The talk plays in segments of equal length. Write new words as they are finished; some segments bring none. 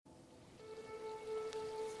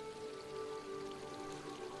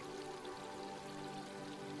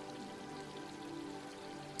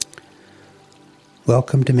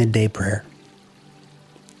Welcome to Midday Prayer.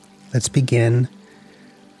 Let's begin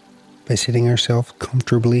by sitting ourselves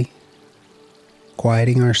comfortably,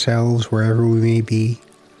 quieting ourselves wherever we may be,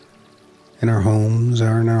 in our homes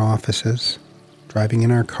or in our offices, driving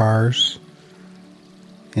in our cars,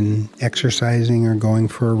 and exercising or going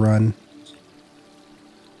for a run.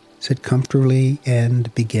 Sit comfortably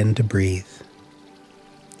and begin to breathe.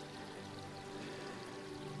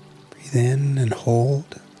 Breathe in and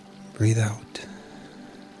hold, breathe out.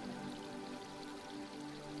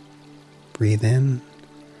 Breathe in,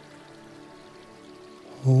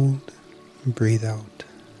 hold, and breathe out.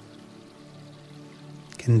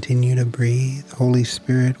 Continue to breathe. Holy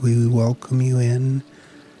Spirit, we welcome you in.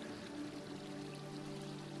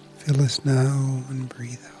 Fill us now and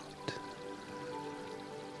breathe out.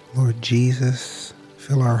 Lord Jesus,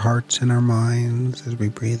 fill our hearts and our minds as we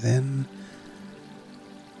breathe in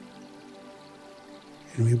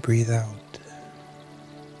and we breathe out.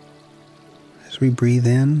 As we breathe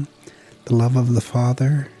in, the love of the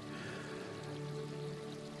Father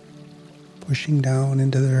pushing down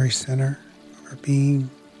into the very center of our being.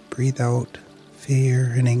 Breathe out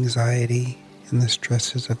fear and anxiety and the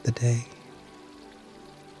stresses of the day.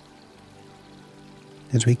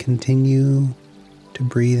 As we continue to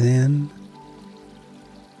breathe in,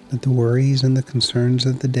 let the worries and the concerns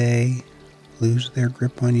of the day lose their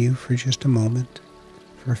grip on you for just a moment,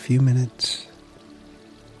 for a few minutes.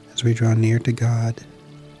 As we draw near to God,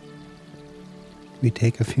 we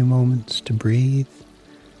take a few moments to breathe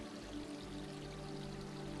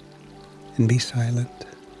and be silent,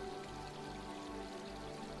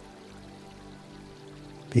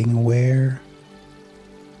 being aware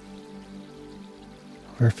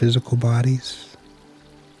of our physical bodies,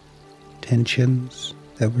 tensions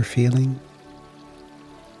that we're feeling.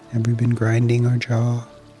 Have we been grinding our jaw,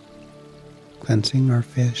 clencing our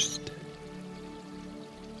fist?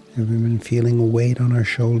 Have we been feeling a weight on our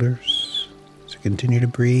shoulders? So continue to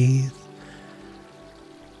breathe.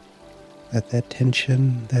 Let that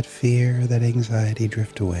tension, that fear, that anxiety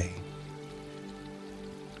drift away.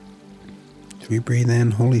 As we breathe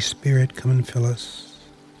in, Holy Spirit, come and fill us.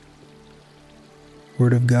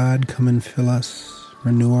 Word of God, come and fill us.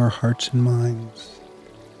 Renew our hearts and minds.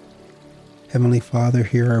 Heavenly Father,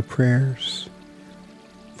 hear our prayers,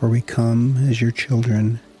 for we come as your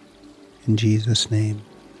children in Jesus' name.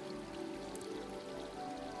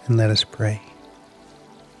 And let us pray.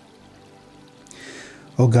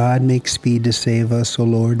 O God, make speed to save us. O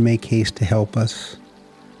Lord, make haste to help us.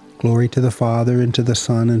 Glory to the Father, and to the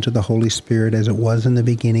Son, and to the Holy Spirit, as it was in the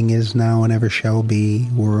beginning, is now, and ever shall be,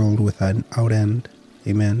 world without end.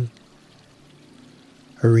 Amen.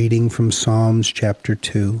 A reading from Psalms chapter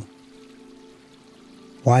 2.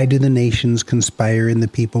 Why do the nations conspire and the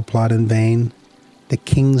people plot in vain? The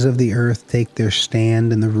kings of the earth take their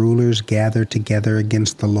stand, and the rulers gather together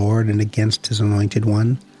against the Lord and against his anointed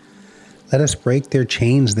one. Let us break their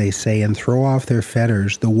chains, they say, and throw off their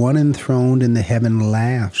fetters. The one enthroned in the heaven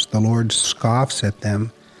laughs. The Lord scoffs at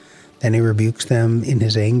them. Then he rebukes them in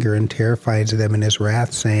his anger and terrifies them in his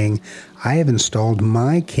wrath, saying, I have installed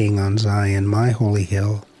my king on Zion, my holy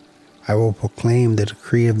hill. I will proclaim the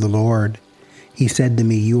decree of the Lord. He said to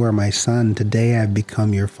me, You are my son. Today I have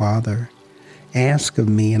become your father. Ask of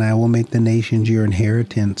me, and I will make the nations your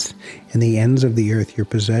inheritance, and the ends of the earth your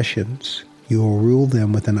possessions. You will rule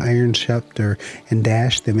them with an iron scepter and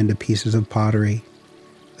dash them into pieces of pottery.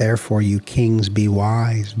 Therefore, you kings, be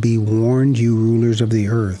wise. Be warned, you rulers of the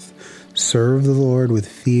earth. Serve the Lord with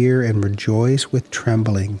fear and rejoice with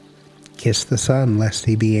trembling. Kiss the Son, lest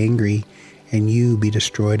he be angry, and you be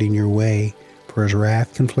destroyed in your way, for his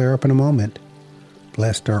wrath can flare up in a moment.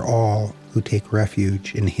 Blessed are all who take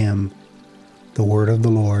refuge in him. The word of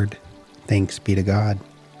the Lord. Thanks be to God.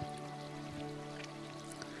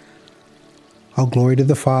 All glory to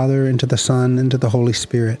the Father, and to the Son, and to the Holy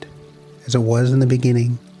Spirit, as it was in the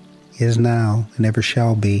beginning, is now, and ever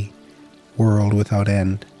shall be, world without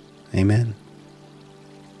end. Amen.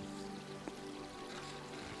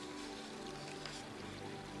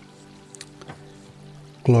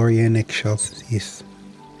 Gloria in excelsis.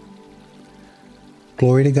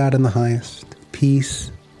 Glory to God in the highest, peace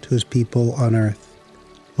to his people on earth.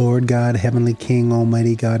 Lord God, heavenly King,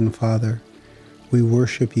 almighty God and Father, we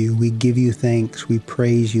worship you, we give you thanks, we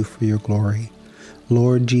praise you for your glory.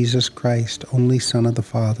 Lord Jesus Christ, only Son of the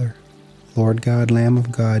Father, Lord God, Lamb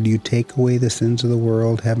of God, you take away the sins of the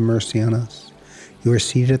world, have mercy on us. You are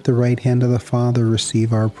seated at the right hand of the Father,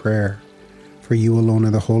 receive our prayer. For you alone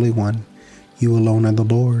are the Holy One, you alone are the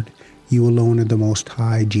Lord, you alone are the Most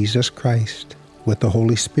High, Jesus Christ, with the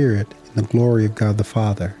Holy Spirit, in the glory of God the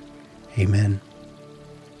Father. Amen.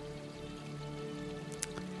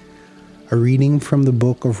 A reading from the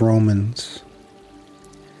book of Romans.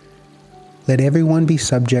 Let everyone be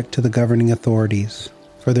subject to the governing authorities,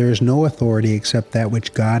 for there is no authority except that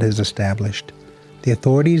which God has established. The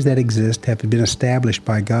authorities that exist have been established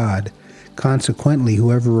by God. Consequently,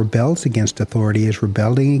 whoever rebels against authority is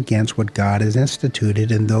rebelling against what God has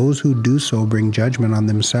instituted, and those who do so bring judgment on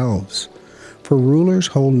themselves. For rulers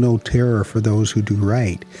hold no terror for those who do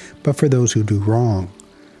right, but for those who do wrong.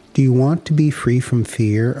 Do you want to be free from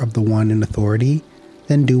fear of the one in authority?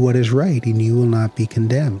 Then do what is right, and you will not be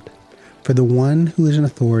condemned. For the one who is in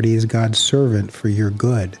authority is God's servant for your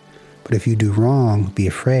good. But if you do wrong, be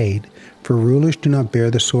afraid, for rulers do not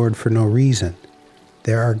bear the sword for no reason.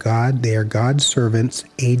 They are God's servants,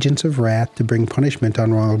 agents of wrath to bring punishment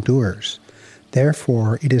on wrongdoers.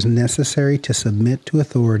 Therefore, it is necessary to submit to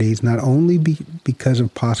authorities not only because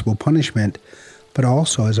of possible punishment, but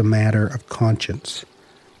also as a matter of conscience.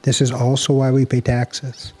 This is also why we pay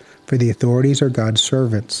taxes, for the authorities are God's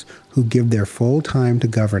servants who give their full time to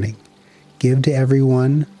governing. Give to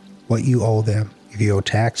everyone what you owe them. If you owe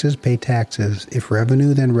taxes, pay taxes. If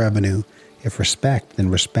revenue, then revenue. If respect, then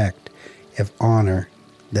respect. If honor,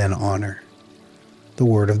 then honor. The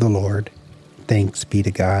word of the Lord. Thanks be to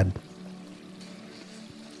God.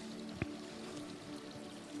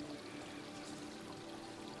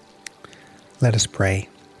 Let us pray.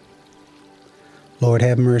 Lord,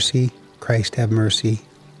 have mercy. Christ, have mercy.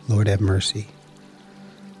 Lord, have mercy.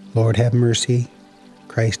 Lord, have mercy.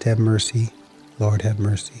 Christ, have mercy. Lord, have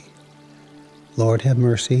mercy. Lord, have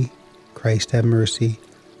mercy. Christ, have mercy.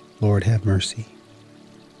 Lord, have mercy.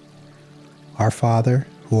 Our Father,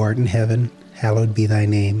 who art in heaven, hallowed be thy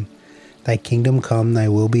name. Thy kingdom come, thy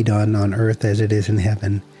will be done on earth as it is in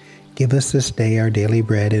heaven. Give us this day our daily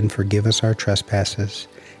bread, and forgive us our trespasses,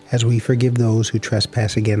 as we forgive those who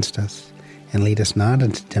trespass against us. And lead us not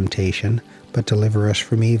into temptation, but deliver us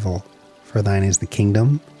from evil. For thine is the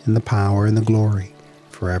kingdom, and the power, and the glory,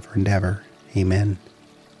 forever and ever. Amen.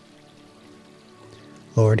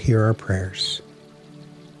 Lord, hear our prayers.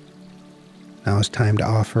 Now it's time to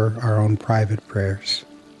offer our own private prayers.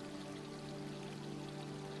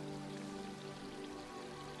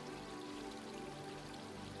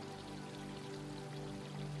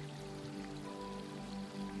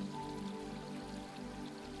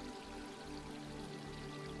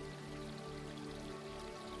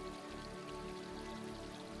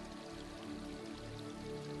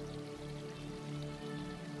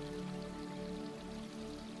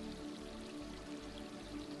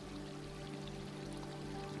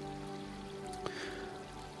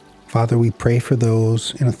 Father, we pray for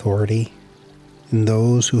those in authority and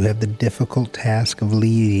those who have the difficult task of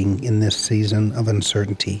leading in this season of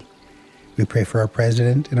uncertainty. We pray for our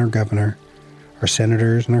president and our governor, our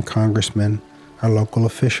senators and our congressmen, our local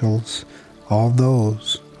officials, all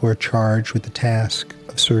those who are charged with the task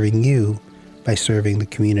of serving you by serving the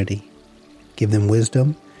community. Give them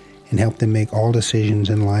wisdom and help them make all decisions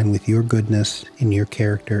in line with your goodness and your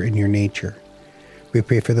character and your nature. We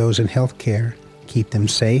pray for those in healthcare. Keep them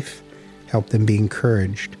safe, help them be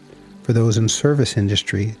encouraged. For those in service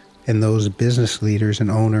industry and those business leaders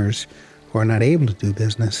and owners who are not able to do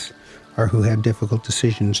business or who have difficult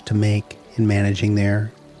decisions to make in managing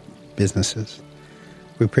their businesses.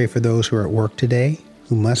 We pray for those who are at work today,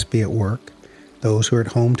 who must be at work, those who are at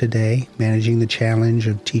home today, managing the challenge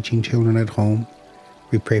of teaching children at home.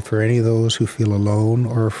 We pray for any of those who feel alone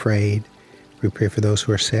or afraid. We pray for those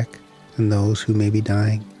who are sick and those who may be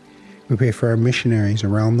dying. We pray for our missionaries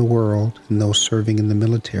around the world and those serving in the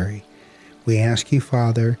military. We ask you,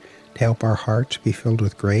 Father, to help our hearts be filled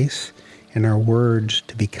with grace and our words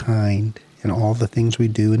to be kind in all the things we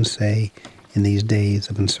do and say in these days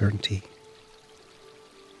of uncertainty.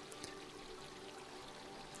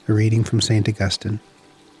 A reading from St. Augustine.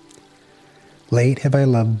 Late have I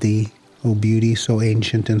loved thee, O beauty so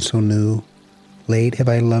ancient and so new. Late have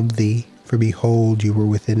I loved thee, for behold, you were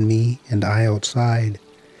within me, and I outside.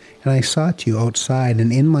 And I sought you outside,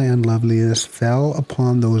 and in my unloveliness fell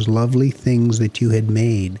upon those lovely things that you had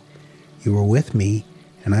made. You were with me,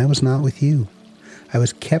 and I was not with you. I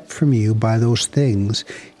was kept from you by those things,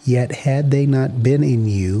 yet had they not been in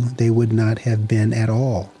you, they would not have been at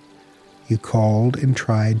all. You called and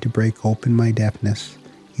tried to break open my deafness.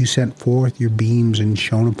 You sent forth your beams and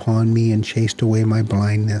shone upon me and chased away my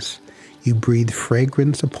blindness. You breathed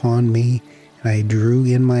fragrance upon me, and I drew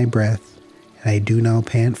in my breath. And I do now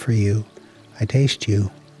pant for you. I taste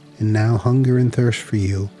you, and now hunger and thirst for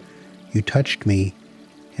you. You touched me,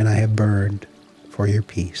 and I have burned for your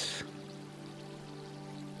peace.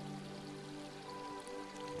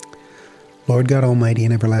 Lord God Almighty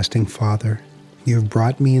and everlasting Father, you have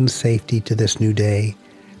brought me in safety to this new day.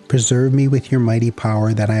 Preserve me with your mighty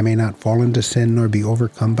power, that I may not fall into sin nor be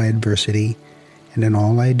overcome by adversity. And in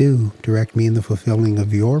all I do, direct me in the fulfilling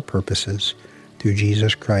of your purposes, through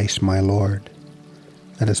Jesus Christ my Lord.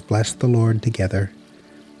 Let us bless the Lord together.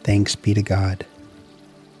 Thanks be to God.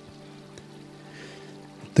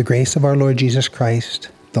 The grace of our Lord Jesus Christ,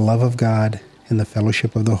 the love of God, and the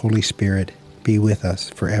fellowship of the Holy Spirit be with us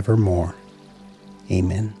forevermore.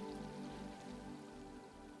 Amen.